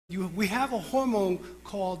we have a hormone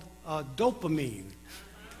called dopamine.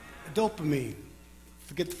 Dopamine.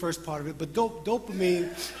 Forget the first part of it, but dopamine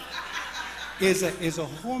is a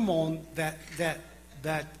hormone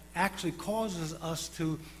that actually causes us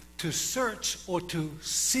to search or to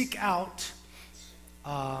seek out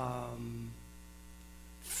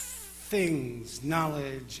things,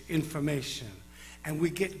 knowledge, information, and we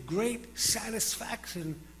get great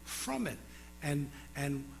satisfaction from it. And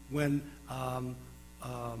when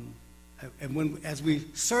as we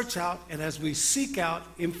search out and as we seek out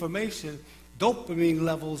information, dopamine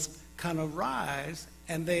levels kind of rise,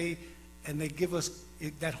 and they give us,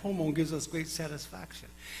 that hormone gives us great satisfaction.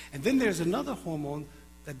 And then there's another hormone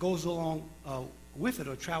that goes along with it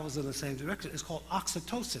or travels in the same direction. It's called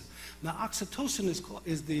oxytocin. Now, oxytocin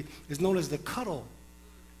is known as the cuddle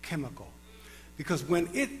chemical, because when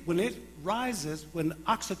it rises, when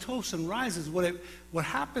oxytocin rises, what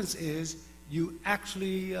happens is you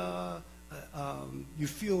actually you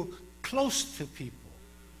feel close to people.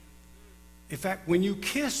 In fact, when you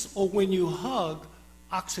kiss or when you hug,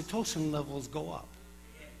 oxytocin levels go up.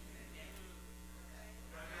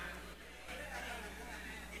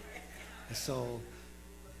 So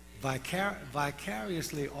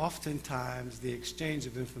vicariously, oftentimes, the exchange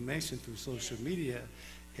of information through social media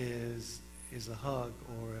is a hug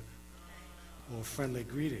or friendly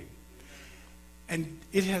greeting. And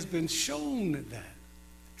it has been shown that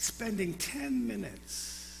spending 10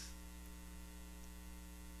 minutes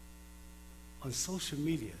on social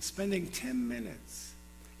media, spending 10 minutes,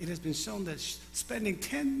 it has been shown that spending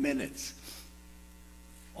 10 minutes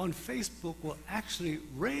on Facebook will actually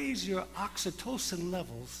raise your oxytocin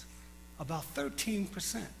levels about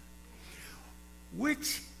 13%,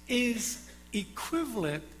 which is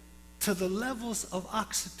equivalent to the levels of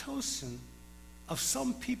oxytocin of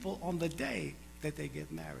some people on the day that they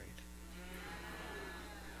get married.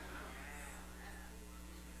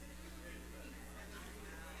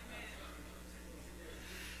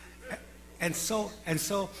 And so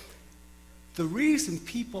the reason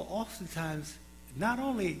people oftentimes not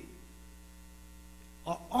only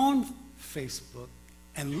are on Facebook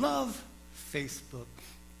and love Facebook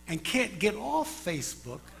and can't get off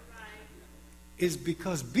Facebook is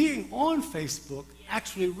because being on Facebook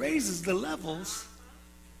actually raises the levels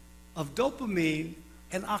of dopamine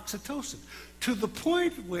and oxytocin to the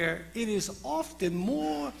point where it is often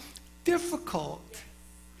more difficult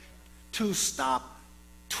to stop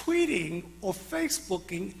tweeting or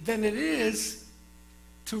Facebooking than it is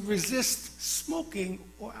to resist smoking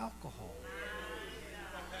or alcohol.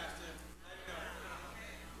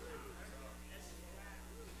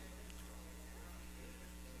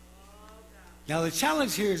 Now the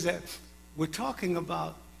challenge here is that we're talking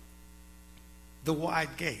about the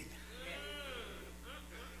wide gate.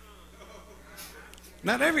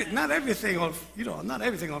 Not everything on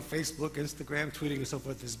Facebook, Instagram, tweeting, and so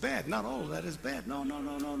forth is bad. Not all of that is bad. No.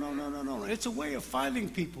 It's a way of finding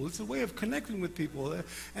people. It's a way of connecting with people,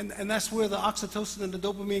 and that's where the oxytocin and the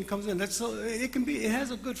dopamine comes in. It has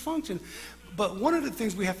a good function. But one of the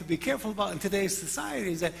things we have to be careful about in today's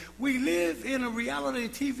society is that we live in a reality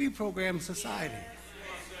TV program society.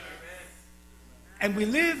 And we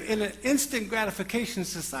live in an instant gratification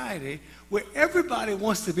society where everybody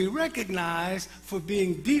wants to be recognized for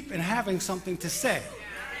being deep and having something to say.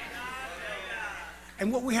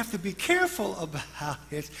 And what we have to be careful about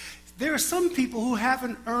is there are some people who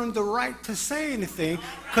haven't earned the right to say anything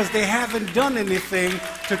because they haven't done anything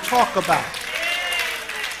to talk about.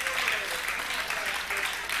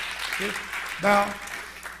 Okay?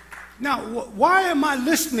 Now, why am I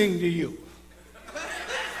listening to you?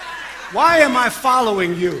 Why am I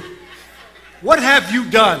following you? What have you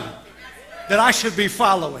done that I should be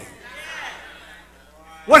following?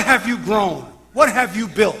 What have you grown? What have you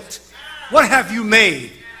built? What have you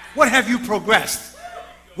made? What have you progressed?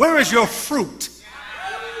 Where is your fruit?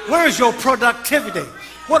 Where is your productivity?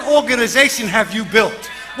 What organization have you built?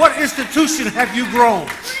 What institution have you grown?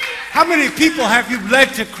 How many people have you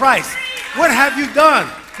led to Christ? What have you done?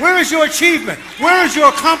 Where is your achievement? Where is your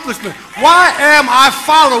accomplishment? Why am I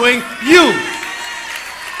following you?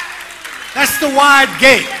 That's the wide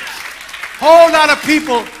gate. A whole lot of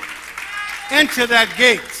people enter that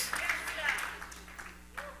gate